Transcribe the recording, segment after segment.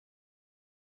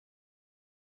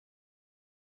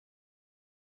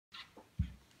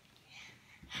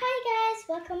Hi guys,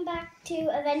 welcome back to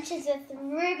Adventures with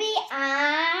Ruby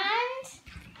and...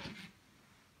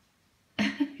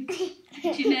 Do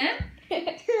you know?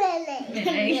 Lily.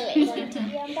 Lily. Going to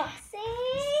be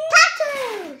unboxing...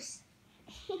 Tattoos!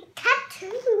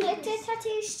 Glitter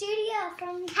Tattoo Studio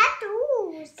from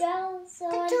Tattoos! Girls. So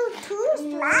Tattoo I'm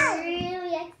slime!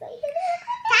 really excited.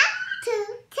 Tattoo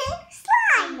Oh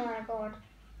slime! my god.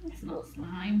 It's not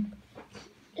slime.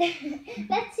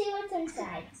 Let's see what's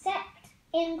inside. Set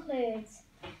includes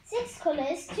 6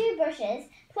 colours, 2 brushes,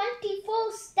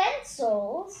 24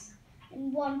 stencils,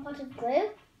 and 1 pot of glue.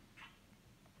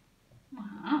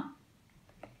 Wow.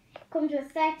 Comes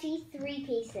with 33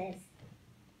 pieces.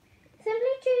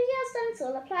 Simply choose your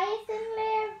stencil, apply a thin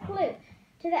layer of glue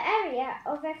to the area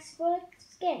of exposed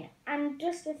skin and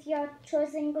dust with your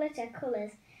chosen glitter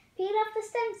colours. Peel off the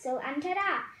stencil and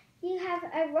ta-da! You have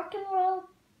a rock and roll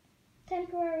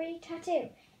temporary tattoo.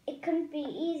 It couldn't be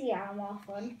easier or more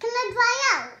fun. Can I dry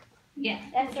out? Yeah.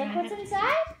 Let's look what's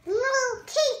inside. No,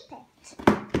 keep it.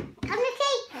 Can I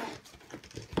keep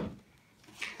it?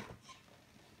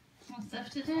 What's stuff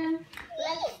to do?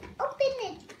 Let's open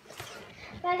it.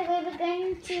 By the way, we're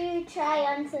going to try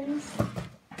on some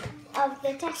of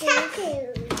the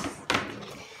tattoos.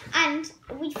 And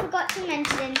we forgot to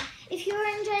mention, if you're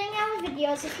enjoying our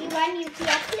videos, if you are new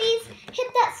here, please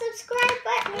hit that subscribe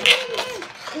button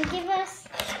and give us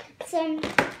some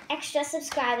extra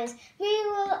subscribers. We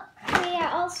are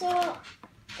also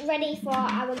ready for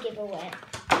our giveaway.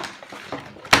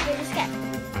 We'll just get...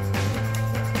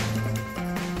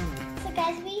 So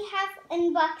guys, we have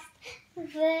unboxed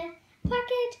the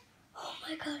package. Oh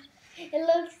my god, it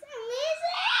looks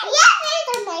amazing! Yes,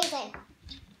 it's amazing.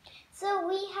 So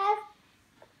we have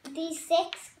these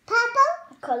 6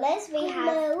 Purple, colours. We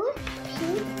have blue,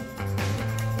 pink,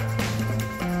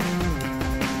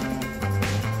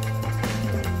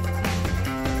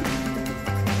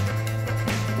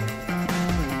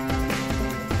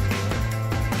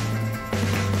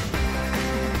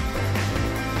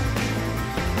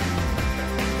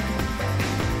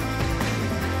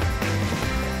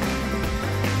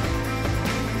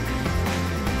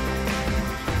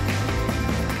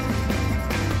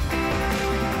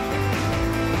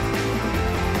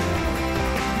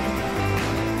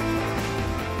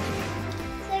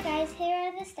 So guys, here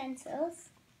are the stencils.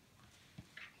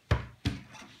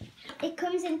 It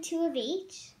comes in 2 of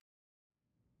each.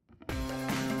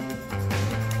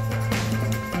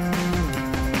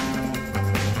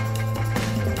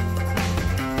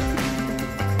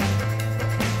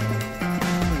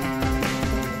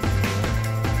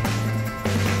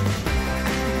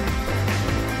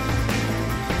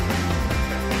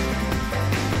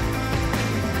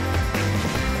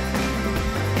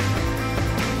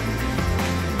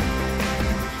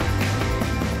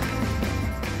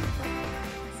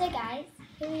 So guys,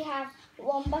 here we have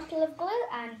 1 bottle of glue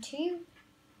and 2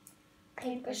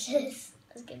 paintbrushes.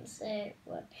 I was going to say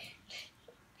what.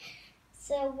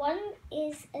 So one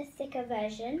is a thicker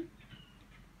version.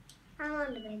 I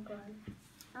want the big one.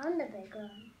 I want the big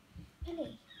one.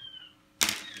 Really?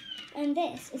 And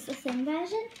this is the thin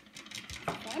version.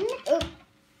 Then, Oh,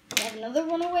 we have another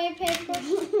runaway paintbrush.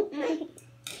 anyway,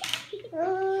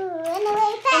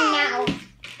 And now,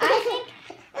 I think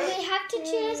we have to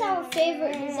choose our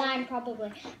favourite design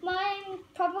probably. Mine,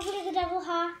 probably the devil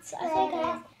hearts. I think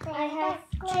I have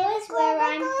choice where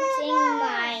I'm putting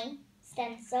my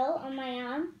stencil on my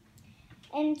arm.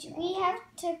 And we have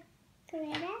to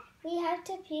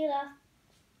peel off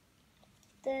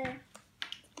the,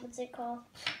 what's it called?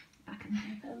 Back in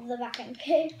there. The backing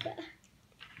paper.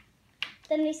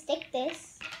 Then we stick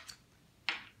this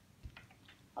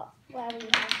where we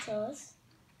have toes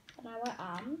on our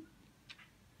arm,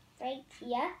 right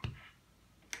here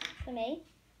for me,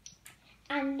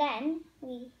 and then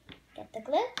we get the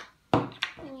glue.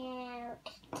 yeah,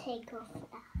 take off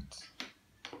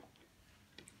that.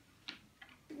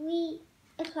 We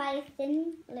apply a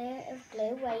thin layer of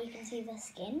glue where you can see the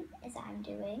skin, as I'm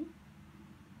doing.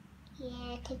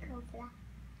 Yeah, take off that.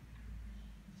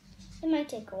 It might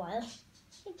take a while.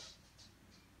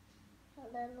 The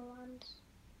little ones.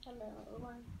 The little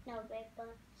one. No big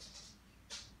one.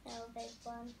 No big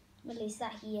one. At least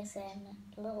that here saying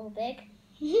a little big,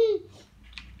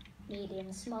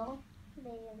 medium, small.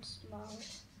 Medium, small.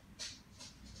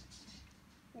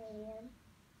 Medium.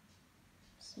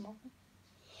 Small.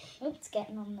 Oops, it's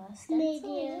getting on the stencil.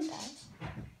 Medium. Guys.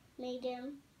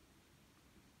 Medium.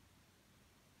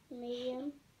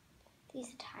 Medium. These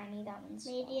are tiny, that one's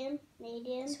small. Medium.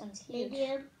 Medium. This one's huge.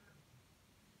 Medium.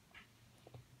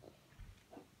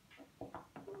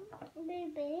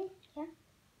 Baby. Yeah?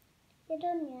 You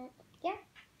done yet?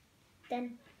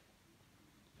 Then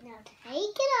Now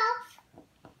take it off.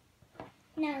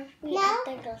 now we No. add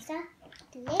the glitter.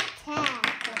 Glitter.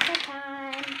 Glitter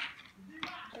time.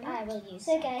 I will use.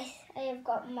 So guys, I have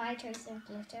got my choice of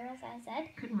glitter, as I said.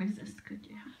 Couldn't resist, could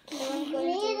you? So I'm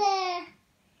going to Glitter.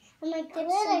 I'm like, put glitter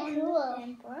some on the cool.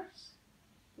 paintbrush,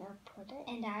 Now put it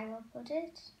and I will put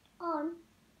it on.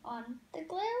 on the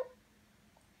glue.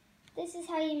 This is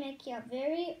how you make your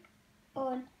very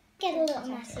own. Get A little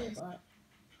messy, but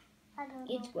I don't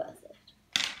know. it's worth it.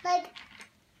 Like,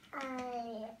 I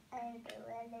don't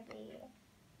want to be.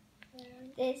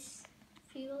 This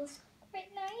feels quite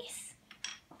nice.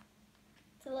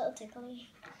 It's a little tickly.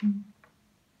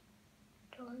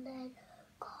 Don't let it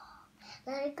go.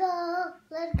 Let it go.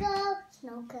 Let it go.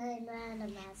 Snow cone around a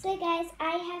mess. So guys,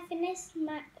 I have finished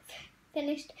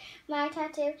my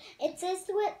tattoo. It says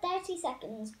to it 30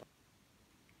 seconds.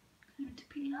 Time to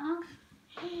peel off.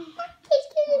 It's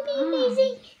gonna be Wow.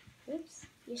 amazing. Oops,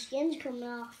 your skin's coming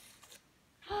off.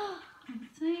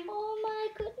 Let's see. Oh my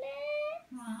goodness.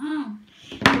 Wow.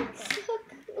 It's so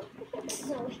cool.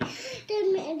 So, the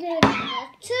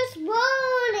just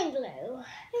rolling glue.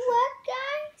 It worked,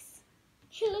 guys.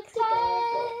 She looks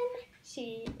adorable.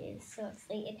 She is so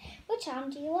excited. Which arm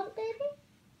do you want, baby?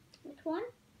 Which one?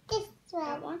 This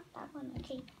That one. one? That one,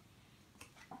 okay.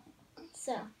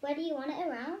 So, where do you want it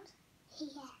around? Here.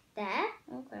 There?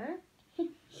 Okay.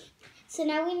 So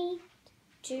now we need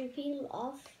to peel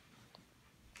off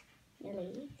the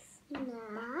leaves.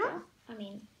 No. I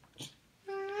mean,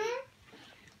 No.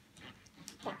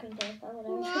 packing paper,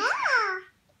 whatever. No.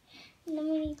 And then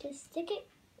we need to stick it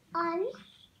On.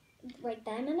 right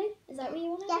there, Millie. Is that what you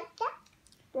want to Yep, do? yep.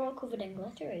 We're all covered in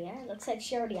glitter, yeah. It looks like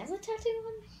she already has a tattoo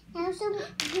on. Now some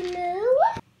glue.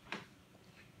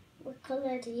 What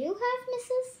colour do you have,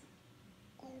 Mrs.?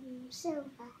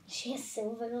 Silver. She has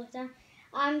silver glitter.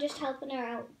 I'm just helping her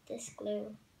out with this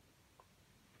glue.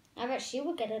 I bet she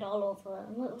would get it all over her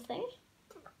little thing.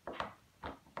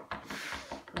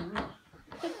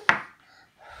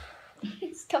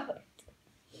 Stop it.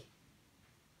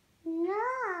 No.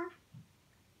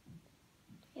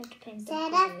 You have to paint the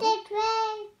Set glue. up the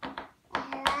tray.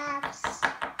 Perhaps.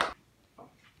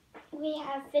 We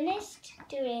have finished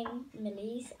doing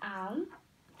Millie's arm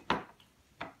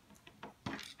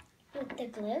with the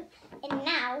glue, and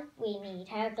now we need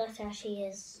her glitter.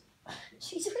 She's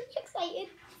really excited.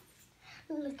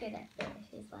 Look at her.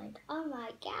 She's like, oh my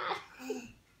god.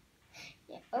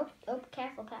 Yeah. Oh,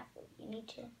 careful. You need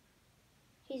to.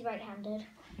 She's right-handed.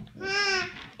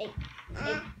 Hey.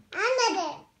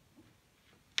 Another.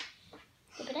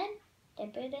 Dip it in.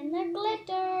 Dip it in the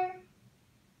glitter.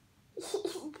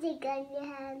 Stick on your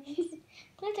hands.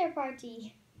 Glitter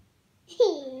party.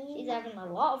 She's having a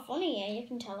lot of fun here. You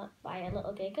can tell it by a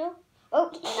little giggle. Oh,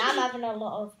 and I'm having a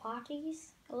lot of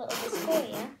parties. A little disco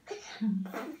here.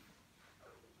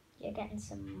 You're getting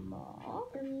some more. Oh,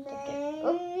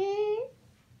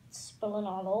 spilling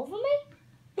all over me.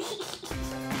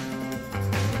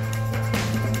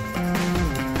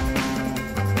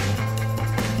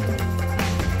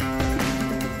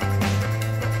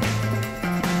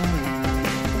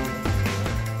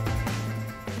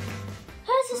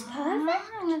 Hers is perfect.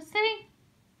 Wow, let's see.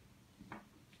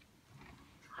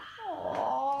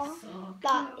 Aww, So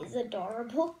that is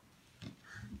adorable.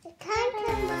 Time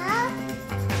to love.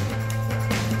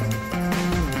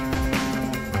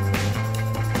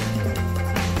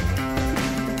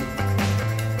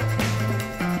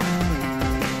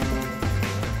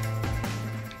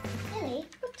 Lily,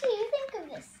 what do you think of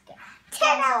this girl? 10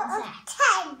 out of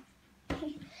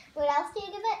 10. What else do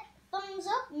you give it? Thumbs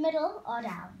up, middle, or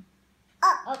down?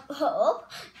 Up.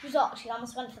 Up. She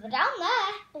almost went for the down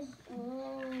there.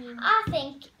 I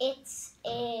think it's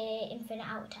a infinite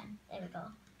out of 10. There we go.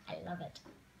 I love it.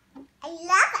 I love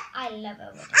it. I love it. I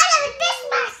love it this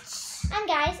much. And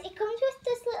guys, it comes with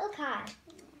this little card.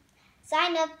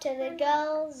 Sign up to the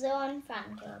Girl Zone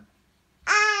fan club.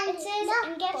 And It says,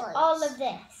 and get knuckles. all of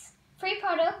this. Free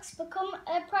products, become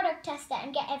a product tester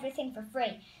and get everything for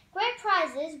free. Great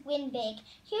prizes, win big.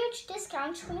 Huge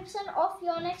discounts, 20% off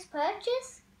your next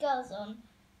purchase. Girl Zone.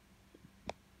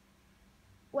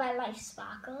 Where life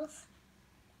sparkles.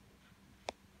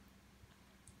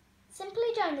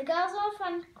 Simply join the Girls All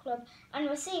Fan Club and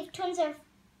receive tons of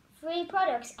free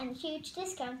products and huge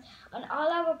discounts on all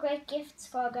our great gifts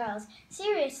for girls.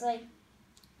 Seriously,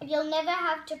 you'll never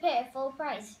have to pay full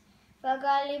price for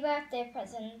girly birthday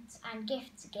presents and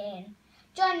gifts again.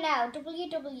 Join now,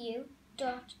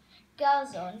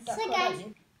 www.girlzone.co.uk. So guys,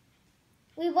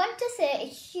 we want to say a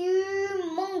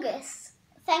humongous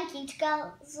thank you to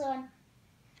Girlzone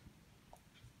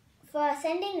for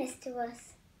sending this to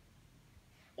us.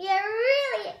 we are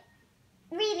really,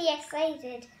 really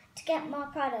excited to get more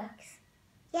products.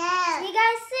 Yeah. See you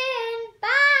guys soon. Bye.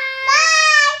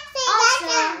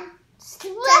 Bye. See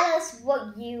you Also, tell us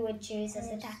what you would choose as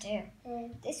a tattoo.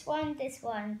 guys. This one, this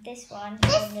one, this one.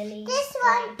 This Lily.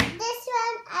 one,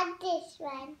 and this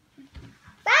one.